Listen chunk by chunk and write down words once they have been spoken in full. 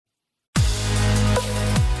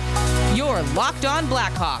are Locked On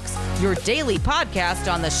Blackhawks, your daily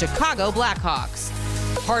podcast on the Chicago Blackhawks.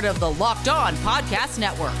 Part of the Locked On Podcast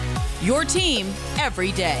Network, your team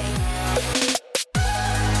every day.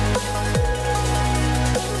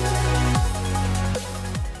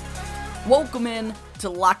 Welcome in to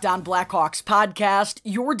Locked On Blackhawks podcast,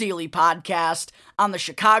 your daily podcast on the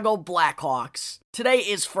Chicago Blackhawks. Today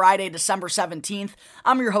is Friday, December 17th.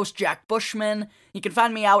 I'm your host, Jack Bushman. You can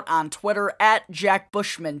find me out on Twitter at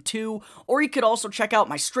JackBushman2, or you could also check out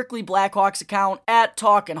my Strictly Blackhawks account at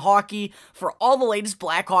Talkin' Hockey for all the latest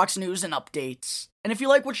Blackhawks news and updates. And if you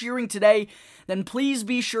like what you're hearing today, then please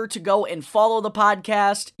be sure to go and follow the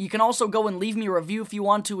podcast. You can also go and leave me a review if you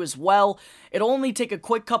want to as well. It'll only take a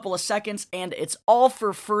quick couple of seconds, and it's all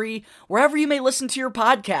for free wherever you may listen to your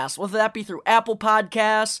podcast, whether that be through Apple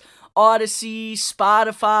Podcasts, Odyssey,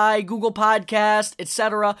 Spotify, Google Podcast,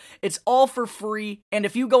 etc. It's all for free, and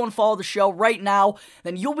if you go and follow the show right now,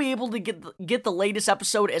 then you'll be able to get the latest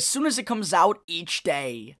episode as soon as it comes out each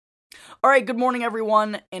day. Alright, good morning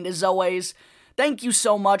everyone, and as always, thank you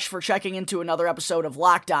so much for checking into another episode of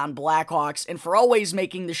Locked On Blackhawks, and for always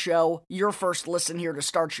making the show your first listen here to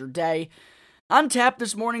start your day. On tap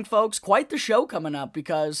this morning, folks, quite the show coming up,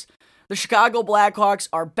 because the Chicago Blackhawks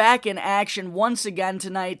are back in action once again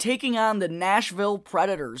tonight, taking on the Nashville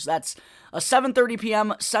Predators. That's a 7:30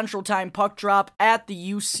 p.m. Central Time puck drop at the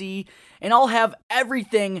UC, and I'll have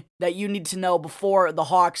everything that you need to know before the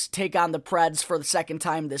Hawks take on the Preds for the second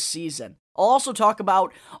time this season. I'll also talk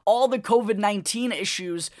about all the COVID-19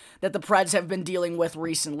 issues that the Preds have been dealing with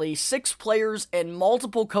recently. 6 players and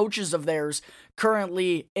multiple coaches of theirs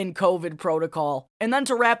currently in COVID protocol. And then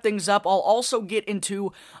to wrap things up, I'll also get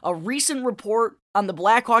into a recent report on the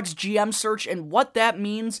Blackhawks GM search and what that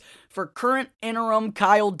means for current interim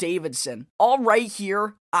Kyle Davidson. All right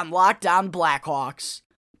here on Locked On Blackhawks.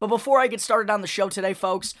 But before I get started on the show today,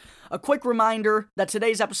 folks, a quick reminder that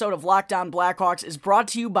today's episode of Locked On Blackhawks is brought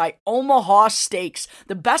to you by Omaha Steaks,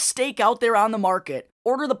 the best steak out there on the market.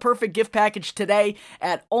 Order the perfect gift package today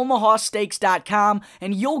at omahasteaks.com,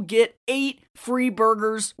 and you'll get 8 free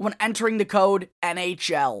burgers when entering the code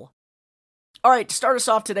NHL. All right, to start us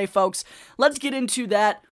off today, folks, let's get into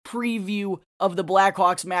that preview of the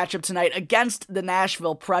Blackhawks matchup tonight against the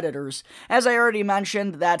Nashville Predators. As I already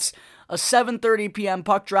mentioned, that's a 7:30 p.m.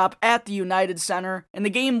 puck drop at the United Center, and the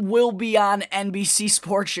game will be on NBC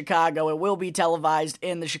Sports Chicago. It will be televised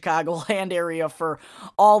in the Chicagoland area for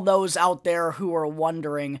all those out there who are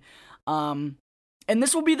wondering. And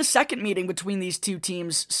this will be the second meeting between these two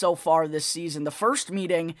teams so far this season. The first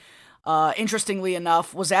meeting, interestingly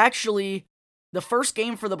enough, was actually the first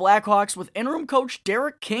game for the Blackhawks with interim coach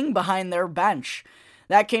Derek King behind their bench.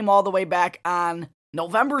 That came all the way back on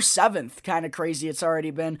November 7th. Kind of crazy it's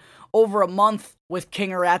already been over a month with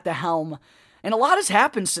Kinger at the helm. And a lot has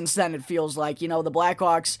happened since then, it feels like. You know, the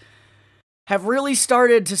Blackhawks have really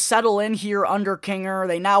started to settle in here under Kinger.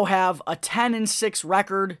 They now have a 10-6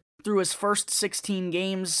 record through his first 16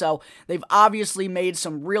 games, so they've obviously made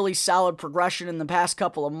some really solid progression in the past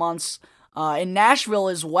couple of months. And Nashville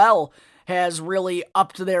as well has really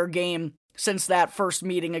upped their game since that first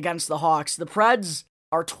meeting against the Hawks. The Preds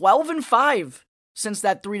are 12-5 since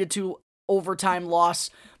that 3-2 overtime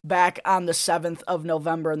loss back on the 7th of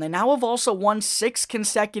November, and they now have also won 6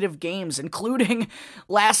 consecutive games, including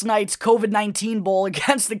last night's COVID-19 Bowl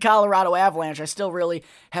against the Colorado Avalanche. I still really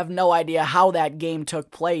have no idea how that game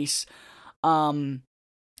took place. But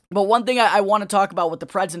one thing I want to talk about with the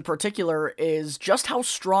Preds in particular is just how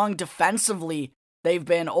strong defensively they've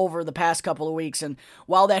been over the past couple of weeks, and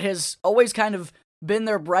while that has always kind of been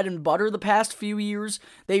their bread and butter the past few years,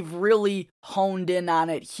 they've really honed in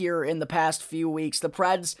on it here in the past few weeks. The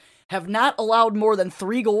Preds have not allowed more than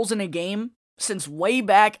 3 goals in a game since way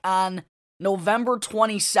back on November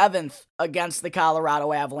 27th against the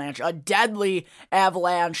Colorado Avalanche. A deadly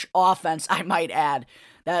Avalanche offense, I might add.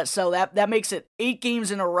 That makes it 8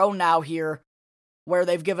 games in a row now here where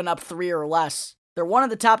they've given up 3 or less. They're one of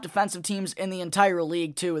the top defensive teams in the entire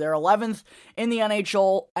league, too. They're 11th in the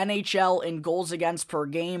NHL in goals against per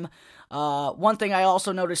game. One thing I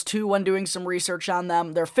also noticed, too, when doing some research on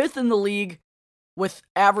them, they're 5th in the league with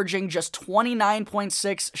averaging just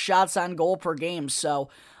 29.6 shots on goal per game. So,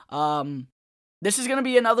 this is going to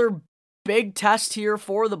be another big test here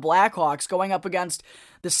for the Blackhawks, going up against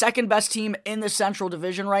the second best team in the Central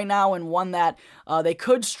Division right now, and one that they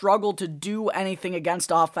could struggle to do anything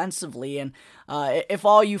against offensively. And if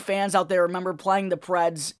all you fans out there remember playing the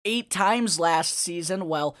Preds 8 times last season,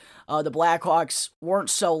 well, the Blackhawks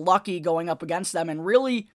weren't so lucky going up against them and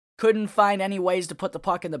really couldn't find any ways to put the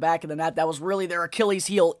puck in the back of the net. That was really their Achilles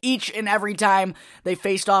heel each and every time they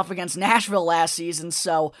faced off against Nashville last season.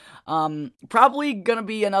 So probably going to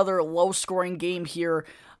be another low-scoring game here,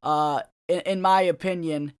 in my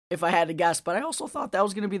opinion, if I had to guess. But I also thought that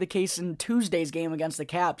was going to be the case in Tuesday's game against the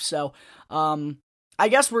Caps. So I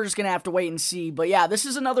guess we're just going to have to wait and see. But yeah, this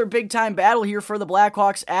is another big-time battle here for the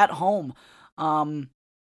Blackhawks at home. And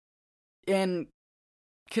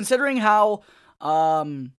considering how,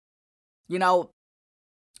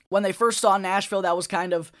 when they first saw Nashville, that was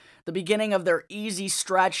kind of the beginning of their easy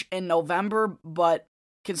stretch in November. But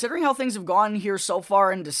considering how things have gone here so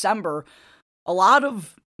far in December, a lot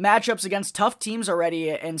of matchups against tough teams already,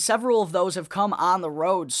 and several of those have come on the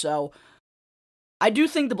road. So I do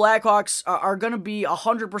think the Blackhawks are going to be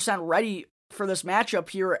 100% ready for this matchup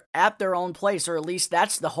here at their own place, or at least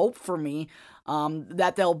that's the hope for me,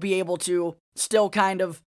 that they'll be able to still kind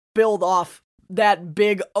of build off that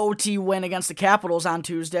big OT win against the Capitals on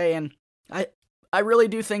Tuesday. And I really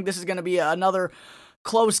do think this is going to be another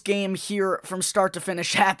close game here from start to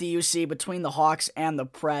finish at the UC between the Hawks and the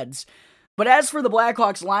Preds. But as for the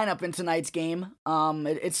Blackhawks lineup in tonight's game,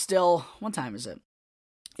 it's still, what time is it?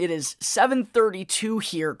 It is 7:32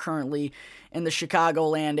 here currently in the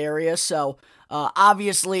Chicagoland area, so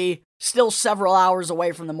obviously still several hours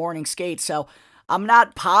away from the morning skate, so I'm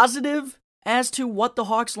not positive as to what the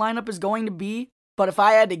Hawks lineup is going to be, but if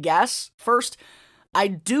I had to guess, first, I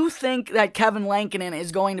do think that Kevin Lankinen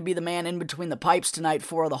is going to be the man in between the pipes tonight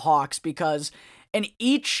for the Hawks, because in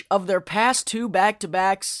each of their past two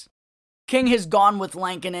back-to-backs, King has gone with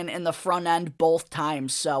Lankinen in the front end both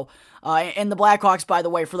times. So, and the Blackhawks, by the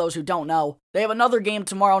way, for those who don't know, they have another game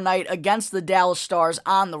tomorrow night against the Dallas Stars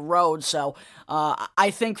on the road. So,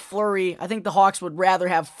 I think the Hawks would rather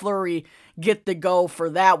have Fleury get the go for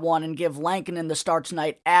that one and give Lankinen the start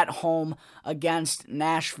tonight at home against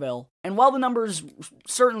Nashville. And while the numbers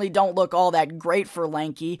certainly don't look all that great for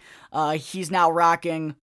Lanky, he's now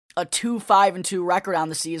rocking a 2-5-2 record on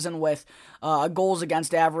the season with a goals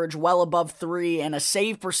against average well above 3 and a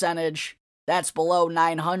save percentage that's below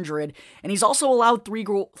 900. And he's also allowed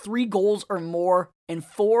three goals or more in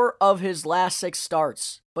 4 of his last 6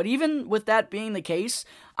 starts. But even with that being the case,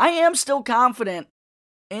 I am still confident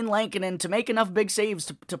in Lankinen to make enough big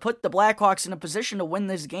saves to put the Blackhawks in a position to win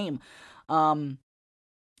this game. And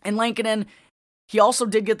Lankinen, he also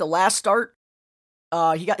did get the last start.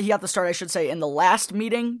 He got the start, I should say, in the last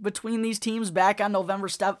meeting between these teams back on November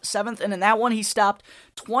 7th, and in that one he stopped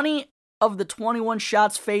 20 of the 21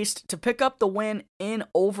 shots faced to pick up the win in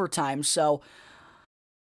overtime. So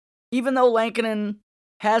even though Lankinen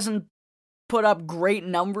hasn't put up great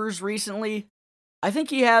numbers recently, I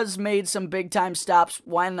think he has made some big-time stops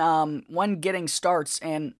when getting starts.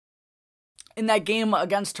 And in that game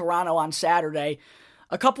against Toronto on Saturday,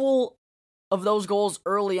 a couple of those goals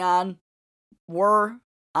early on were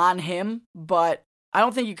on him, but I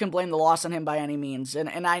don't think you can blame the loss on him by any means.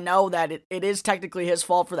 And I know that it is technically his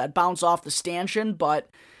fault for that bounce off the stanchion, but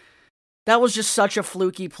that was just such a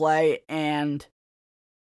fluky play, and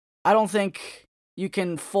I don't think you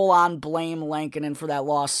can full-on blame Lankinen for that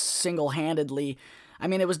loss single-handedly. I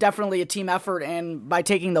mean, it was definitely a team effort, and by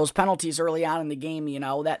taking those penalties early on in the game,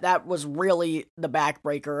 that was really the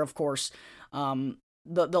backbreaker, of course.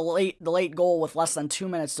 The late goal with less than 2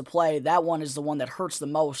 minutes to play, that one is the one that hurts the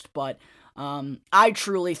most, but I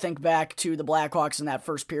truly think back to the Blackhawks in that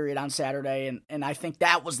first period on Saturday, and I think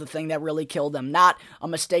that was the thing that really killed them, not a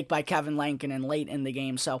mistake by Kevin Lankinen late in the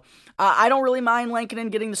game. So I don't really mind Lankinen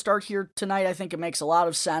getting the start here tonight. I think it makes a lot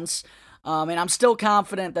of sense, and I'm still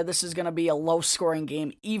confident that this is going to be a low-scoring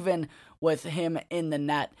game, even with him in the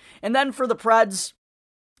net. And then for the Preds,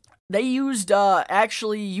 they used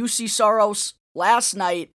actually UC Saros last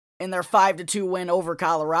night in their 5-2 win over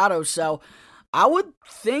Colorado, so I would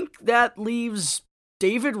think that leaves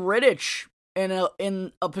David Rittich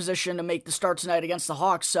in a position to make the start tonight against the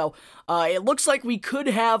Hawks. So it looks like we could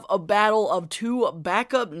have a battle of 2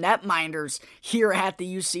 backup netminders here at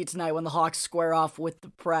the UC tonight when the Hawks square off with the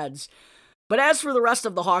Preds. But as for the rest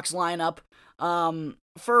of the Hawks lineup,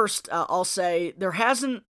 first I'll say there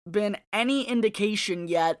hasn't been any indication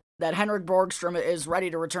yet that Henrik Borgstrom is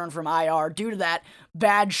ready to return from IR due to that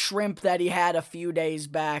bad shrimp that he had a few days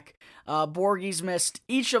back. Borgie's missed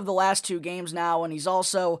each of the last 2 games now, and he's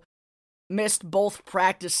also missed both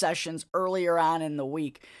practice sessions earlier on in the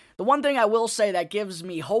week. The one thing I will say that gives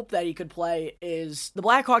me hope that he could play is the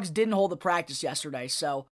Blackhawks didn't hold the practice yesterday,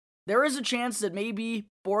 so there is a chance that maybe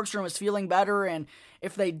Borgstrom is feeling better, and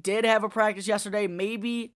if they did have a practice yesterday,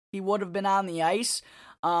 maybe he would have been on the ice.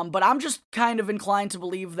 But I'm just kind of inclined to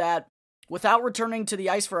believe that without returning to the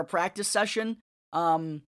ice for a practice session,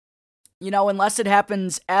 unless it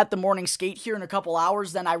happens at the morning skate here in a couple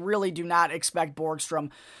hours, then I really do not expect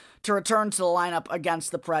Borgstrom to return to the lineup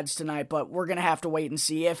against the Preds tonight, but we're going to have to wait and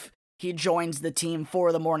see if he joins the team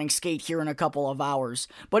for the morning skate here in a couple of hours.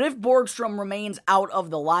 But if Borgstrom remains out of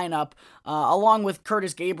the lineup, along with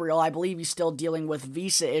Curtis Gabriel, I believe he's still dealing with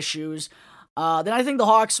visa issues, then I think the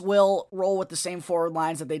Hawks will roll with the same forward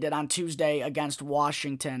lines that they did on Tuesday against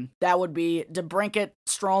Washington. That would be DeBrincat,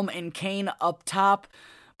 Strome, and Kane up top.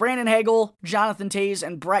 Brandon Hagel, Jonathan Toews,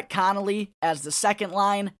 and Brett Connolly as the second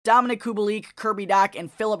line. Dominic Kubalik, Kirby Dach,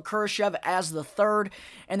 and Philip Kurashev as the third.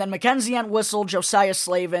 And then Mackenzie Entwistle, Josiah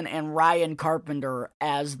Slavin, and Ryan Carpenter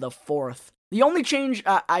as the fourth. The only change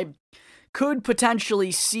I could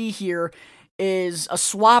potentially see here is a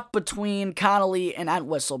swap between Connolly and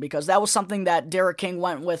Entwistle, because that was something that Derek King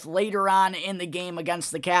went with later on in the game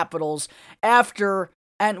against the Capitals after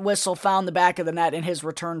Entwistle found the back of the net in his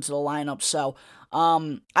return to the lineup. So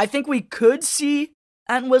I think we could see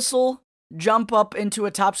Entwistle jump up into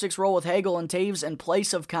a top six role with Hagel and Toews in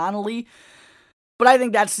place of Connolly, but I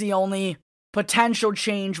think that's the only potential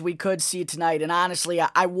change we could see tonight. And honestly,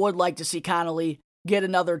 I would like to see Connolly get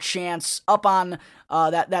another chance up on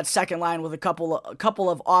that second line with a couple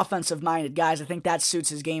of offensive-minded guys. I think that suits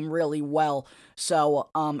his game really well. So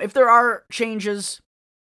if there are changes,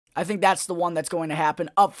 I think that's the one that's going to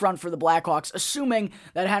happen up front for the Blackhawks, assuming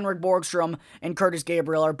that Henrik Borgstrom and Curtis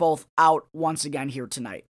Gabriel are both out once again here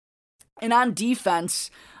tonight. And on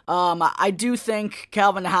defense, I do think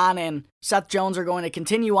Calvin Hahn and Seth Jones are going to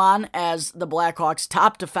continue on as the Blackhawks'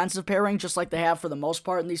 top defensive pairing, just like they have for the most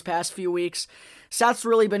part in these past few weeks. Seth's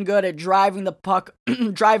really been good at driving the puck,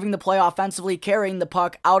 driving the play offensively, carrying the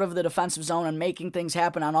puck out of the defensive zone and making things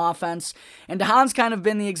happen on offense. And Hahn's kind of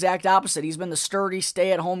been the exact opposite. He's been the sturdy,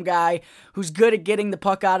 stay-at-home guy who's good at getting the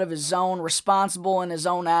puck out of his zone, responsible in his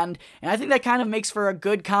own end. And I think that kind of makes for a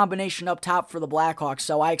good combination up top for the Blackhawks.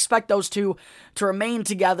 So I expect those two to remain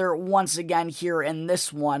together once again here in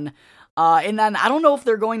this one. And then I don't know if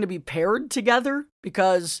they're going to be paired together,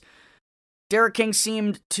 because Derek King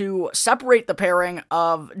seemed to separate the pairing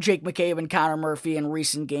of Jake McCabe and Connor Murphy in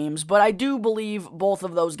recent games, but I do believe both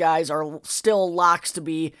of those guys are still locks to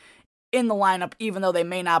be in the lineup, even though they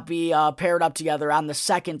may not be paired up together on the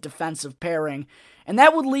second defensive pairing. And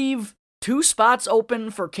that would leave two spots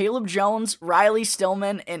open for Caleb Jones, Riley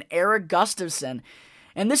Stillman, and Eric Gustafsson.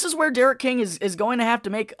 And this is where Derek King is going to have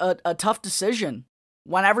to make a tough decision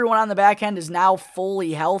when everyone on the back end is now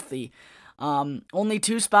fully healthy. Only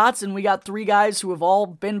two spots, and we got three guys who have all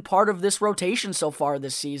been part of this rotation so far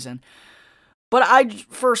this season. But I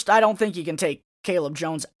don't think you can take Caleb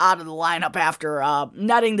Jones out of the lineup after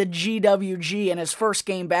netting the GWG in his first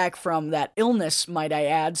game back from that illness, might I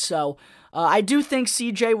add. So I do think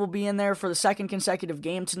CJ will be in there for the second consecutive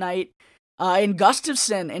game tonight. And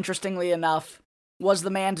Gustafsson, interestingly enough, was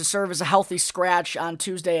the man to serve as a healthy scratch on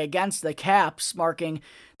Tuesday against the Caps, marking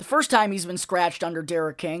the first time he's been scratched under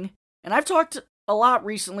Derek King. And I've talked a lot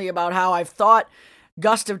recently about how I've thought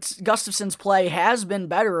Gustafsson's play has been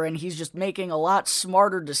better and he's just making a lot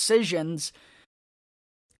smarter decisions.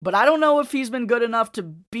 But I don't know if he's been good enough to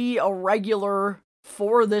be a regular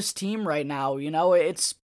for this team right now.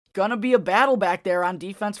 It's going to be a battle back there on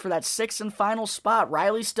defense for that sixth and final spot.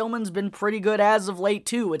 Riley Stillman's been pretty good as of late,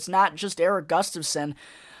 too. It's not just Eric Gustafsson.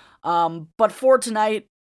 But for tonight,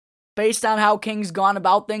 based on how King's gone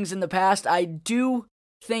about things in the past, I do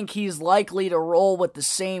think he's likely to roll with the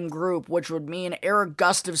same group, which would mean Eric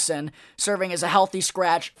Gustafsson serving as a healthy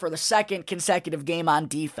scratch for the second consecutive game on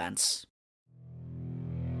defense.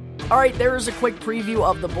 Alright, there is a quick preview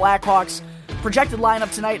of the Blackhawks' projected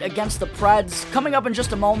lineup tonight against the Preds. Coming up in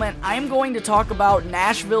just a moment, I am going to talk about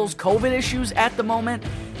Nashville's COVID issues at the moment,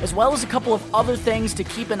 as well as a couple of other things to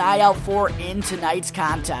keep an eye out for in tonight's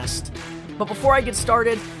contest. But before I get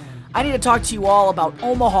started, I need to talk to you all about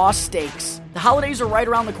Omaha Steaks. The holidays are right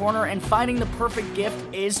around the corner, and finding the perfect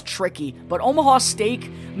gift is tricky. But Omaha Steak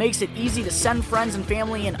makes it easy to send friends and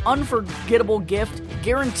family an unforgettable gift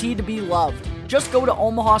guaranteed to be loved. Just go to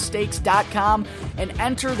omahasteaks.com and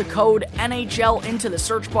enter the code NHL into the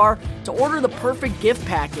search bar to order the perfect gift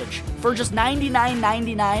package. For just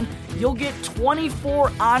 $99.99, you'll get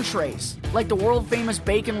 24 entrees, like the world-famous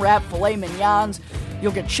bacon-wrapped filet mignons.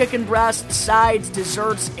 You'll get chicken breasts, sides,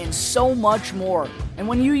 desserts, and so much more. And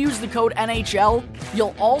when you use the code NHL,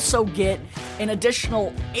 you'll also get an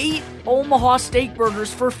additional 8 Omaha Steak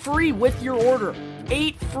burgers for free with your order.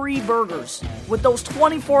 8 free burgers with those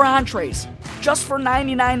 24 entrees, just for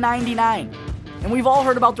 $99.99. And we've all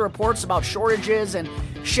heard about the reports about shortages and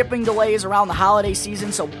shipping delays around the holiday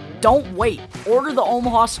season, so don't wait. Order the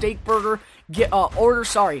Omaha Steak burger.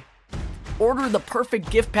 Order the perfect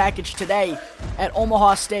gift package today at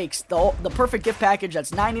Omaha Steaks. The perfect gift package, that's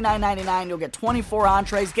 $99.99. You'll get 24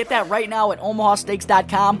 entrees. Get that right now at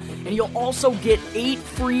omahasteaks.com. And you'll also get 8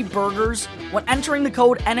 free burgers when entering the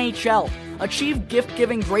code NHL. Achieve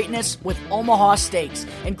gift-giving greatness with Omaha Steaks.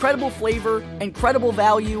 Incredible flavor, incredible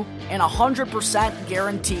value, and 100%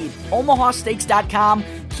 guaranteed. omahasteaks.com,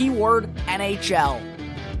 keyword NHL.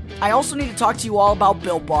 I also need to talk to you all about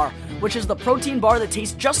Built Bar, which is the protein bar that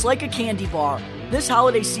tastes just like a candy bar. This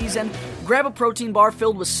holiday season, grab a protein bar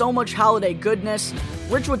filled with so much holiday goodness,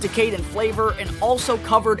 rich with decadent flavor, and also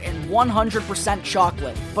covered in 100%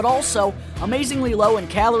 chocolate, but also amazingly low in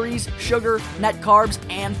calories, sugar, net carbs,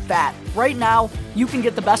 and fat. Right now, you can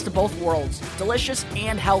get the best of both worlds, delicious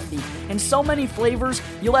and healthy. In so many flavors,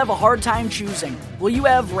 you'll have a hard time choosing. Will you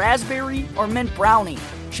have raspberry or mint brownie,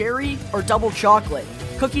 cherry or double chocolate,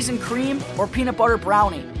 cookies and cream or peanut butter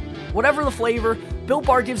brownie? Whatever the flavor, Built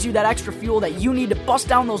Bar gives you that extra fuel that you need to bust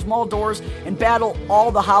down those mall doors and battle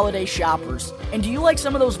all the holiday shoppers. And do you like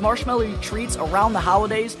some of those marshmallowy treats around the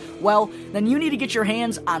holidays? Well, then you need to get your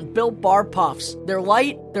hands on Built Bar Puffs. They're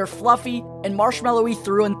light, they're fluffy, and marshmallowy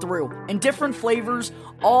through and through. In different flavors,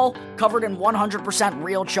 all covered in 100%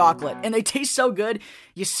 real chocolate. And they taste so good,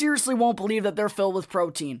 you seriously won't believe that they're filled with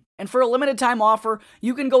protein. And for a limited time offer,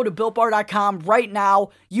 you can go to BuiltBar.com right now,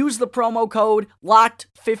 use the promo code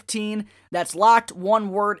LOCKED15, that's LOCKED,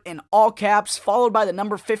 one word in all caps, followed by the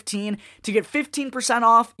number 15, to get 15%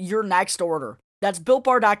 off your next order. That's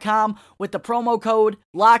BuiltBar.com with the promo code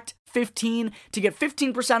LOCKED15 to get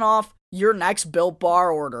 15% off your next Built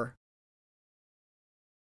Bar order.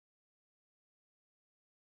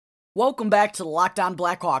 Welcome back to the Locked On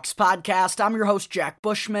Blackhawks podcast. I'm your host, Jack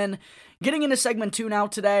Bushman. Getting into segment 2 now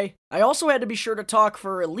today, I also had to be sure to talk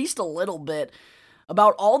for at least a little bit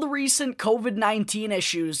about all the recent COVID-19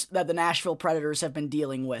 issues that the Nashville Predators have been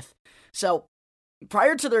dealing with. So,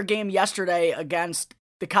 prior to their game yesterday against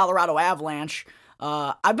the Colorado Avalanche,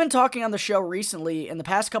 I've been talking on the show recently in the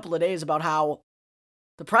past couple of days about how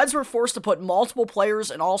the Preds were forced to put multiple players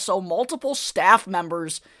and also multiple staff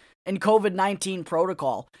members in COVID-19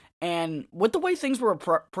 protocol. And with the way things were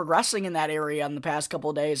progressing in that area in the past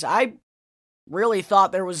couple of days, I really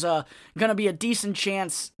thought there was going to be a decent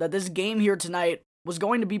chance that this game here tonight was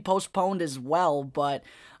going to be postponed as well. But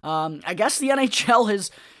I guess the NHL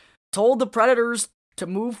has told the Predators to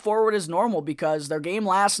move forward as normal because their game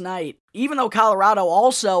last night, even though Colorado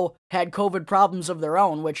also had COVID problems of their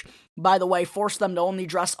own, which, by the way, forced them to only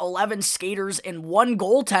dress 11 skaters and 1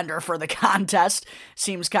 goaltender for the contest,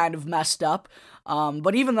 seems kind of messed up.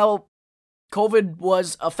 But even though COVID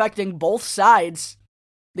was affecting both sides,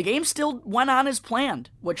 the game still went on as planned,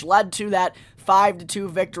 which led to that 5-2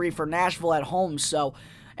 victory for Nashville at home. So,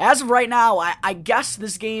 as of right now, I guess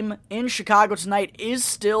this game in Chicago tonight is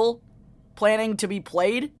still planning to be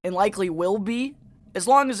played and likely will be, as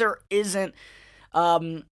long as there isn't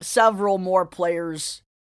several more players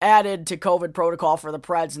added to COVID protocol for the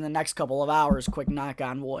Preds in the next couple of hours. Quick knock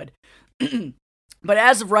on wood. But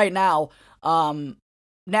as of right now,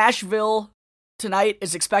 Nashville tonight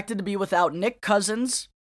is expected to be without Nick Cousins,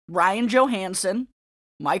 Ryan Johansson,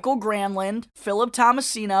 Michael Granlund, Philip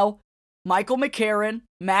Tomasino, Michael McCarron,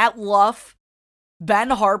 Matt Luff,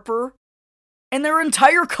 Ben Harper, and their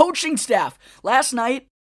entire coaching staff. Last night,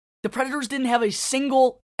 the Predators didn't have a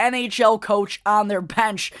single NHL coach on their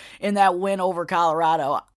bench in that win over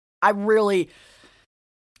Colorado. I really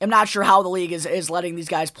am not sure how the league is letting these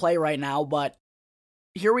guys play right now, but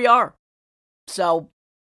here we are. So,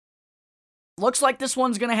 looks like this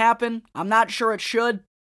one's going to happen. I'm not sure it should,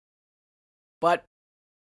 but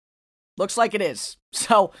looks like it is.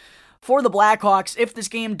 So, for the Blackhawks, if this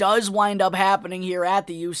game does wind up happening here at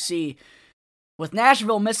the UC, with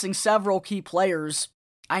Nashville missing several key players,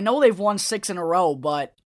 I know they've won 6 in a row,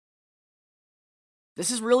 but this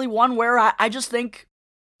is really one where I just think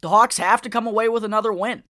the Hawks have to come away with another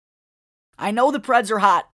win. I know the Preds are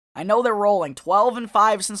hot. I know they're rolling.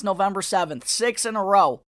 12-5 since November 7th, 6 in a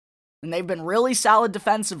row. And they've been really solid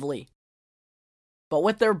defensively. But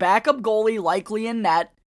with their backup goalie likely in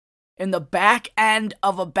net, in the back end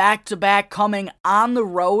of a back-to-back coming on the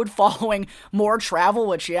road following more travel,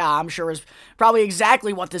 which, yeah, I'm sure is probably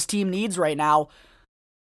exactly what this team needs right now.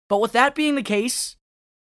 But with that being the case,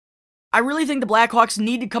 I really think the Blackhawks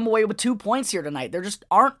need to come away with 2 points here tonight. There just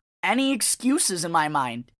aren't any excuses in my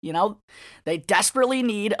mind. You know, they desperately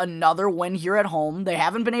need another win here at home. They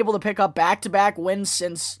haven't been able to pick up back-to-back wins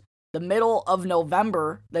since the middle of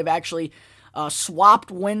November. They've actually swapped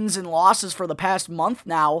wins and losses for the past month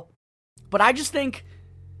now. But I just think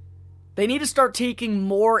they need to start taking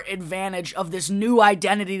more advantage of this new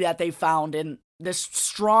identity that they found. And this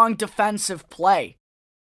strong defensive play.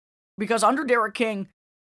 Because under Derek King,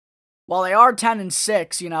 while they are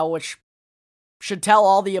 10-6, which should tell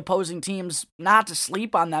all the opposing teams not to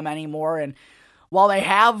sleep on them anymore, and while they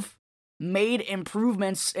have made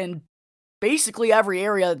improvements in basically every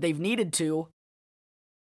area that they've needed to,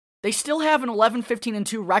 they still have an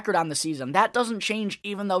 11-15-2 record on the season. That doesn't change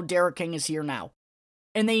even though Derek King is here now.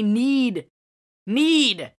 And they need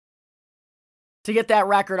to get that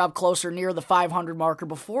record up closer near the 500 marker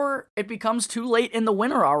before it becomes too late in the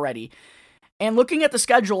winter already. And looking at the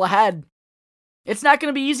schedule ahead, it's not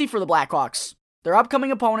going to be easy for the Blackhawks. Their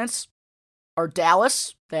upcoming opponents are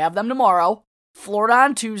Dallas, they have them tomorrow, Florida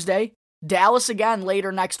on Tuesday, Dallas again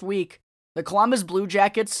later next week, the Columbus Blue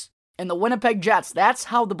Jackets, and the Winnipeg Jets. That's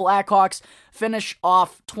how the Blackhawks finish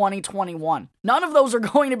off 2021. None of those are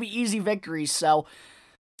going to be easy victories, so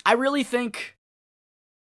I really think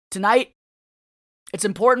tonight it's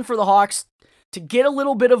important for the Hawks to get a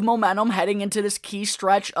little bit of momentum heading into this key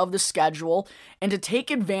stretch of the schedule and to take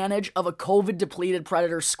advantage of a COVID-depleted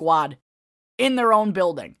Predators squad in their own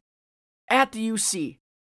building at the UC.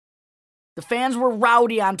 The fans were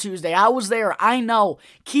rowdy on Tuesday. I was there. I know.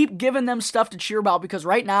 Keep giving them stuff to cheer about because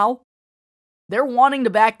right now, they're wanting to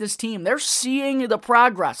back this team. They're seeing the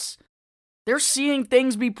progress. They're seeing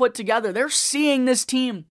things be put together. They're seeing this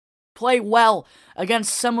team play well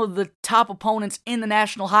against some of the top opponents in the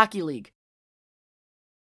National Hockey League.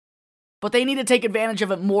 But they need to take advantage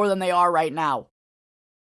of it more than they are right now.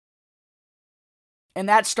 And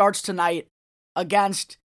that starts tonight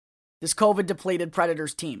against this COVID-depleted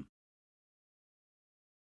Predators team.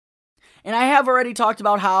 And I have already talked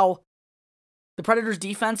about how the Predators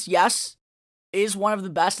defense, yes, is one of the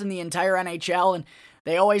best in the entire NHL, and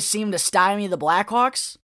they always seem to stymie the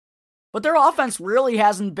Blackhawks. But their offense really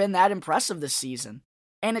hasn't been that impressive this season.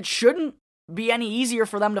 And it shouldn't be any easier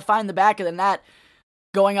for them to find the back of the net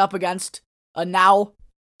going up against a now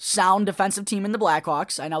sound defensive team in the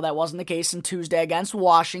Blackhawks. I know that wasn't the case in Tuesday against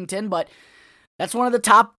Washington, but that's one of the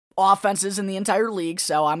top offenses in the entire league,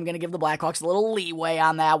 so I'm going to give the Blackhawks a little leeway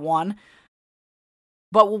on that one.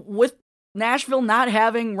 But with Nashville not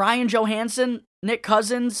having Ryan Johansson, Nick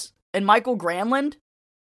Cousins, and Michael Granlund,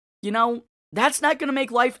 that's not going to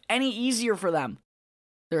make life any easier for them.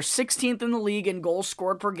 They're 16th in the league in goals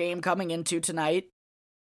scored per game coming into tonight,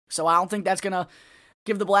 so I don't think that's going to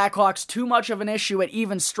give the Blackhawks too much of an issue at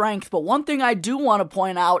even strength. But one thing I do want to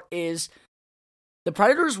point out is the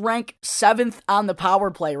Predators rank 7th on the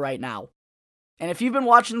power play right now. And if you've been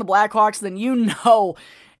watching the Blackhawks, then you know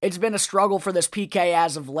it's been a struggle for this PK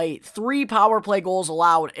as of late. 3 power play goals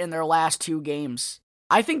allowed in their last 2 games.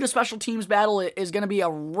 I think the special teams battle is going to be a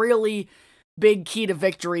really big key to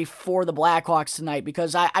victory for the Blackhawks tonight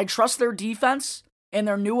because I trust their defense and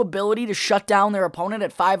their new ability to shut down their opponent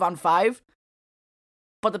at 5-on-5.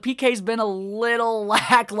 But the PK's been a little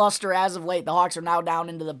lackluster as of late. The Hawks are now down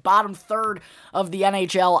into the bottom third of the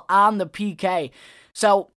NHL on the PK.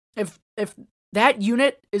 So if that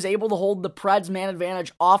unit is able to hold the Preds man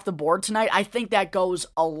advantage off the board tonight, I think that goes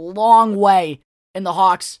a long way in the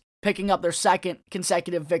Hawks picking up their second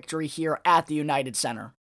consecutive victory here at the United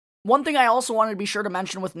Center. One thing I also wanted to be sure to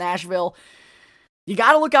mention with Nashville, you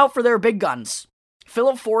got to look out for their big guns.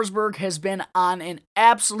 Filip Forsberg has been on an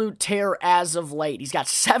absolute tear as of late. He's got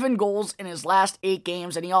 7 goals in his last 8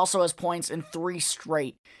 games, and he also has points in 3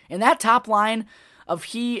 straight. And that top line of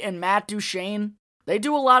he and Matt Duchene, they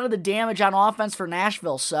do a lot of the damage on offense for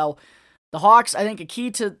Nashville. So the Hawks, I think a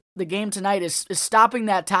key to the game tonight is stopping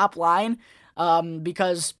that top line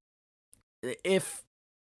because if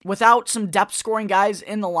without some depth scoring guys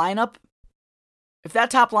in the lineup, if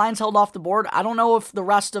that top line's held off the board, I don't know if the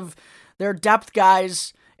rest of their depth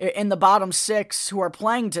guys in the bottom 6 who are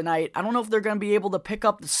playing tonight, I don't know if they're going to be able to pick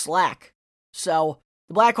up the slack. So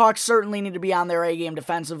the Blackhawks certainly need to be on their A-game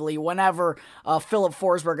defensively whenever Filip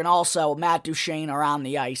Forsberg and also Matt Duchene are on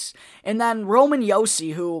the ice. And then Roman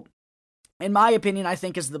Josi, who, in my opinion, I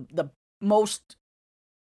think is the most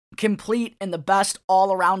complete and the best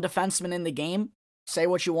all-around defenseman in the game. Say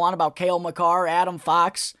what you want about Cale Makar, Adam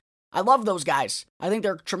Fox. I love those guys. I think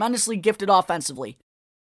they're tremendously gifted offensively.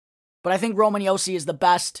 But I think Roman Josi is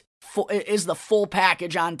the full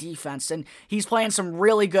package on defense, and he's playing some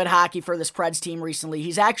really good hockey for this Preds team recently.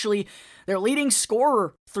 He's actually their leading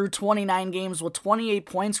scorer through 29 games with 28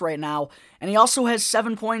 points right now, and he also has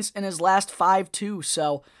 7 points in his last 5 too.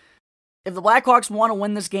 So if the Blackhawks want to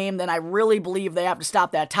win this game, then I really believe they have to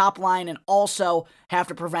stop that top line and also have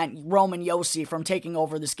to prevent Roman Josi from taking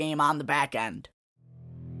over this game on the back end.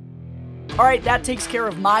 Alright, that takes care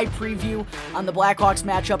of my preview on the Blackhawks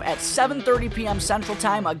matchup at 7:30 p.m. Central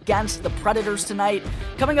Time against the Predators tonight.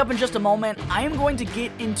 Coming up in just a moment, I am going to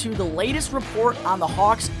get into the latest report on the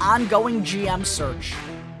Hawks' ongoing GM search.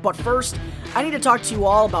 But first, I need to talk to you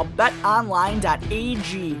all about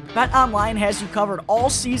BetOnline.ag. BetOnline has you covered all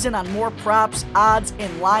season on more props, odds,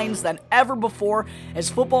 and lines than ever before as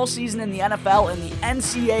football season in the NFL and the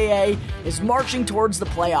NCAA is marching towards the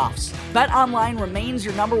playoffs. BetOnline remains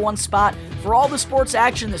your number one spot for all the sports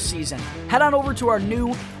action this season. Head on over to our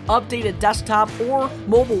new updated desktop or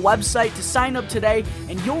mobile website to sign up today,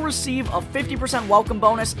 and you'll receive a 50% welcome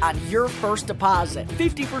bonus on your first deposit.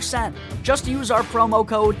 50%. Just use our promo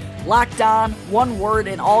code LOCKEDON, one word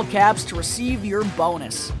in all caps, to receive your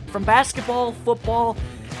bonus. From basketball, football,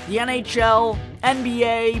 the NHL,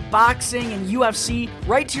 NBA, boxing, and UFC,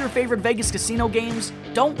 right to your favorite Vegas casino games,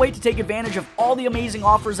 don't wait to take advantage of all the amazing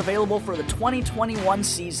offers available for the 2021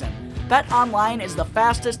 season. BetOnline is the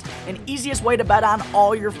fastest and easiest way to bet on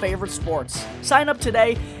all your favorite sports. Sign up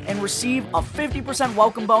today and receive a 50%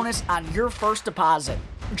 welcome bonus on your first deposit.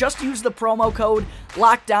 Just use the promo code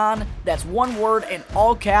LOCKEDON, that's one word in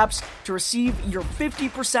all caps, to receive your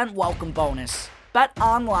 50% welcome bonus.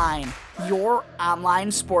 BetOnline, your online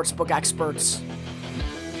sportsbook experts.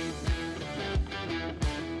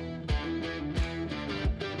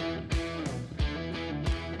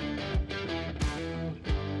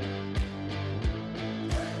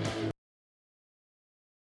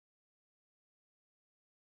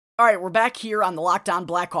 All right, we're back here on the Locked On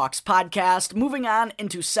Blackhawks podcast. Moving on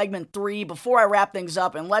into segment 3. Before I wrap things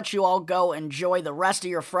up and let you all go enjoy the rest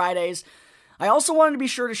of your Fridays, I also wanted to be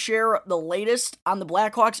sure to share the latest on the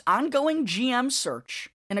Blackhawks' ongoing GM search.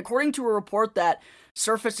 And according to a report that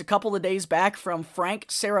surfaced a couple of days back from Frank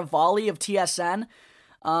Saravalli of TSN,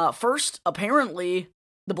 first, apparently,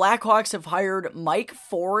 the Blackhawks have hired Mike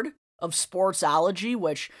Ford of Sportsology,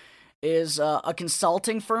 which is a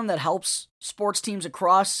consulting firm that helps sports teams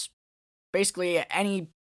across basically any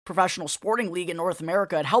professional sporting league in North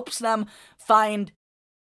America. It helps them find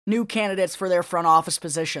new candidates for their front office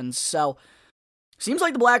positions. So, seems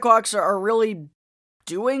like the Blackhawks are really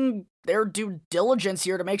doing their due diligence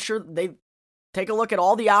here to make sure they take a look at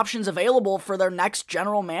all the options available for their next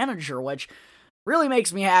general manager, which really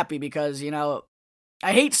makes me happy because, you know,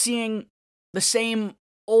 I hate seeing the same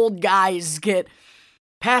old guys get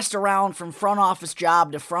passed around from front office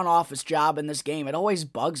job to front office job in this game. It always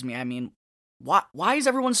bugs me. I mean, why is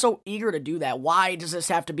everyone so eager to do that? Why does this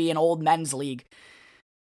have to be an old men's league?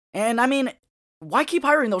 And I mean, why keep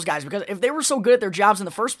hiring those guys? Because if they were so good at their jobs in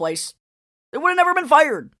the first place, they would have never been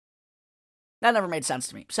fired. That never made sense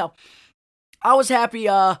to me. So I was happy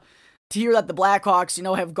to hear that the Blackhawks, you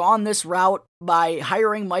know, have gone this route by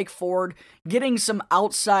hiring Mike Ford, getting some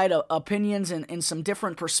outside opinions and some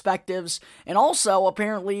different perspectives. And also,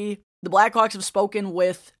 apparently, the Blackhawks have spoken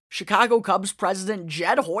with Chicago Cubs president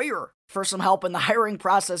Jed Hoyer for some help in the hiring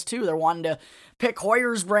process, too. They're wanting to pick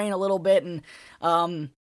Hoyer's brain a little bit and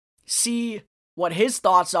see what his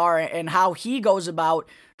thoughts are and how he goes about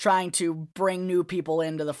trying to bring new people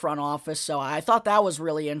into the front office. So I thought that was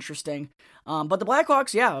really interesting. But the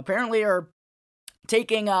Blackhawks, yeah, apparently are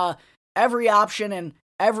taking every option and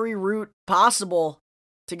every route possible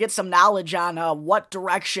to get some knowledge on what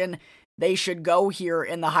direction they should go here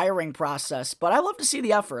in the hiring process. But I love to see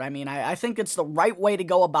the effort. I mean, I think it's the right way to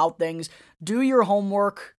go about things. Do your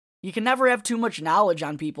homework. You can never have too much knowledge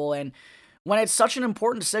on people. And when it's such an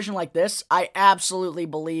important decision like this, I absolutely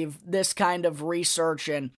believe this kind of research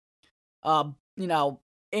and,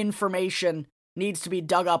 information needs to be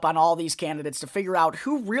dug up on all these candidates to figure out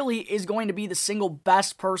who really is going to be the single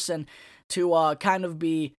best person to kind of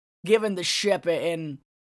be given the ship and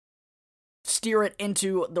steer it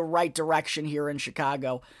into the right direction here in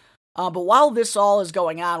Chicago. But while this all is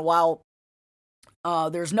going on, while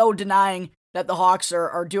there's no denying that the Hawks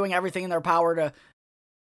are doing everything in their power to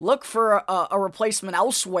look for a replacement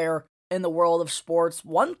elsewhere in the world of sports,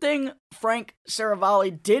 one thing Frank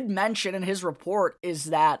Saravalli did mention in his report is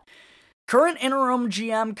that current interim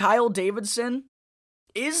GM Kyle Davidson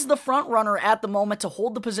is the front runner at the moment to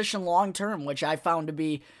hold the position long term, which I found to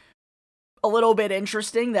be a little bit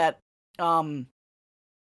interesting that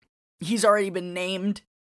he's already been named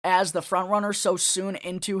as the front runner so soon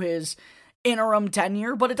into his interim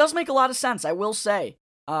tenure. But it does make a lot of sense, I will say,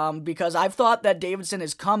 because I've thought that Davidson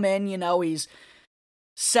has come in, he's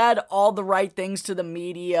said all the right things to the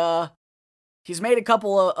media. He's made a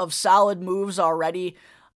couple of solid moves already.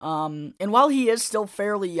 And while he is still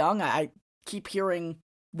fairly young, I keep hearing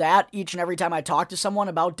that each and every time I talk to someone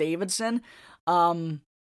about Davidson.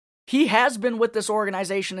 he has been with this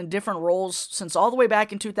organization in different roles since all the way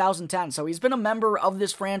back in 2010. So he's been a member of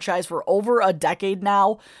this franchise for over a decade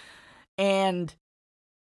now. And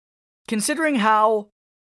considering how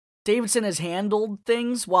Davidson has handled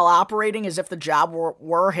things while operating as if the job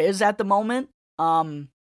were his at the moment, I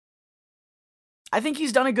think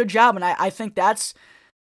he's done a good job. And I think that's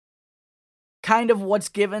kind of what's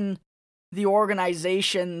given the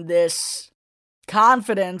organization this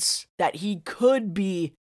confidence that he could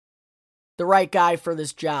be the right guy for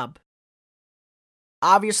this job.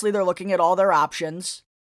 Obviously, they're looking at all their options,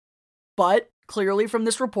 but clearly from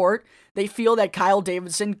this report, they feel that Kyle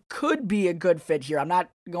Davidson could be a good fit here. I'm not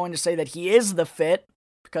going to say that he is the fit,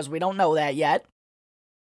 because we don't know that yet.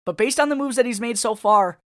 But based on the moves that he's made so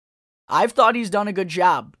far, I've thought he's done a good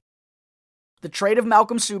job. The trade of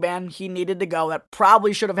Malcolm Subban, he needed to go. That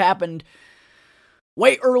probably should have happened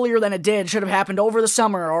way earlier than it did. Should have happened over the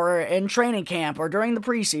summer or in training camp or during the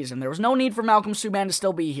preseason. There was no need for Malcolm Subban to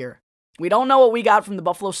still be here. We don't know what we got from the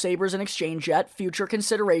Buffalo Sabres in exchange yet, future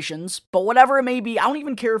considerations, but whatever it may be, I don't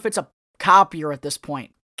even care if it's a copier at this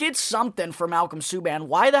point. Get something for Malcolm Subban.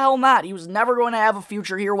 Why the hell not? He was never going to have a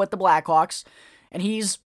future here with the Blackhawks, and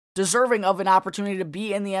he's deserving of an opportunity to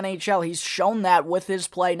be in the NHL. He's shown that with his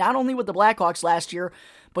play, not only with the Blackhawks last year,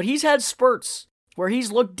 but he's had spurts where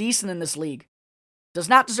he's looked decent in this league. Does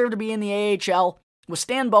not deserve to be in the AHL. With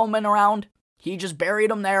Stan Bowman around, he just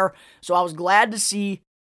buried him there. So I was glad to see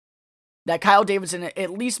that Kyle Davidson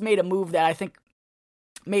at least made a move that I think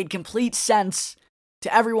made complete sense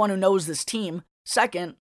to everyone who knows this team.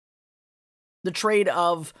 Second, the trade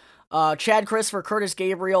of Chad Chris for Curtis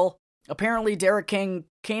Gabriel. Apparently, Derek King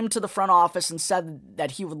came to the front office and said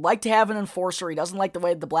that he would like to have an enforcer. He doesn't like the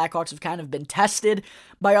way the Blackhawks have kind of been tested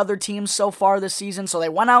by other teams so far this season. So they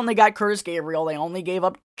went out and they got Curtis Gabriel. They only gave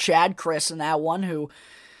up Chad Chris in that one, who,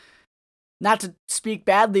 not to speak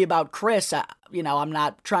badly about Chris, I'm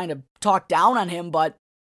not trying to talk down on him, but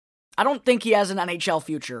I don't think he has an NHL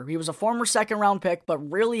future. He was a former second-round pick, but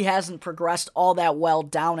really hasn't progressed all that well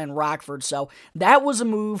down in Rockford. So that was a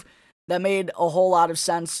move that made a whole lot of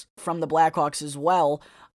sense from the Blackhawks as well.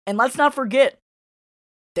 And let's not forget,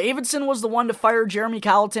 Davidson was the one to fire Jeremy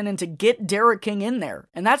Colleton and to get Derek King in there.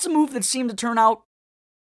 And that's a move that seemed to turn out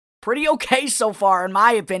pretty okay so far, in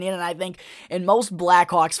my opinion, and I think in most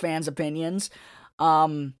Blackhawks fans' opinions.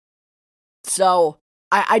 So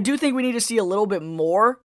I do think we need to see a little bit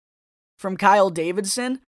more from Kyle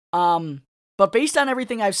Davidson. But based on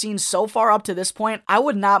everything I've seen so far up to this point, I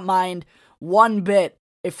would not mind one bit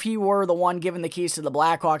if he were the one given the keys to the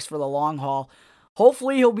Blackhawks for the long haul.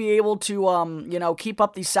 Hopefully he'll be able to, keep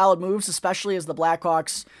up these solid moves, especially as the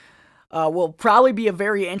Blackhawks will probably be a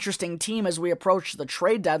very interesting team as we approach the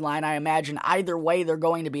trade deadline. I imagine either way they're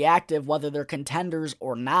going to be active, whether they're contenders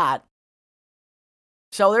or not.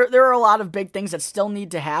 So there are a lot of big things that still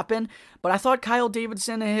need to happen, but I thought Kyle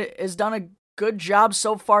Davidson has done a good job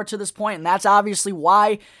so far to this point, and that's obviously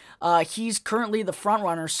why he's currently the front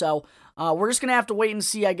runner. So we're just going to have to wait and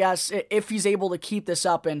see, I guess, if he's able to keep this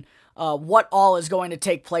up and what all is going to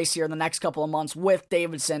take place here in the next couple of months with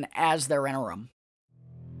Davidson as their interim.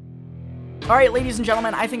 All right, ladies and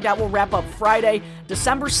gentlemen, I think that will wrap up Friday,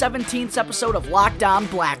 December 17th episode of Locked On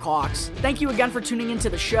Blackhawks. Thank you again for tuning into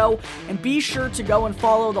the show, and be sure to go and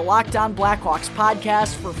follow the Locked On Blackhawks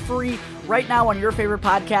podcast for free right now on your favorite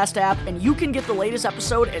podcast app, and you can get the latest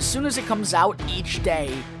episode as soon as it comes out each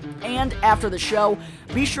day. And after the show,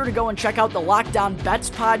 be sure to go and check out the Locked On Bets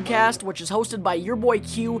podcast, which is hosted by your boy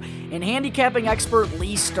Q and handicapping expert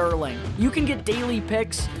Lee Sterling. You can get daily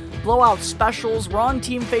picks, blowout specials, wrong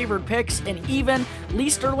team favored picks, and even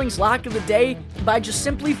Lee Sterling's Lock of the Day by just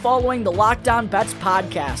simply following the Locked On Bets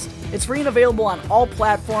podcast. It's free and available on all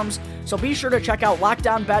platforms, so be sure to check out Locked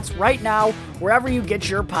On Bets right now, wherever you get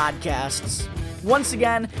your podcasts. Once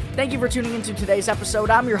again, thank you for tuning into today's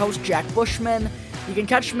episode. I'm your host, Jack Bushman. You can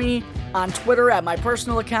catch me on Twitter at my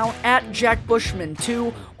personal account, at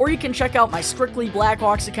JackBushman2, or you can check out my Strictly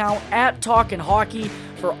Blackhawks account, at Talkin' Hockey,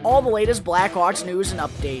 for all the latest Blackhawks news and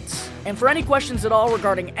updates. And for any questions at all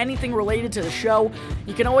regarding anything related to the show,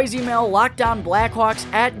 you can always email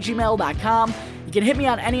lockdownblackhawks@gmail.com. You can hit me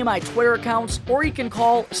on any of my Twitter accounts, or you can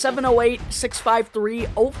call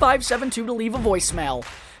 708-653-0572 to leave a voicemail.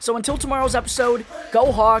 So until tomorrow's episode,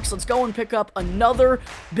 go Hawks. Let's go and pick up another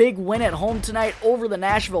big win at home tonight over the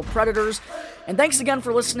Nashville Predators. And thanks again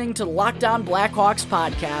for listening to the Locked On Blackhawks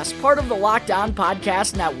podcast, part of the Locked On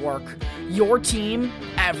Podcast Network. Your team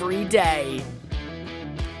every day.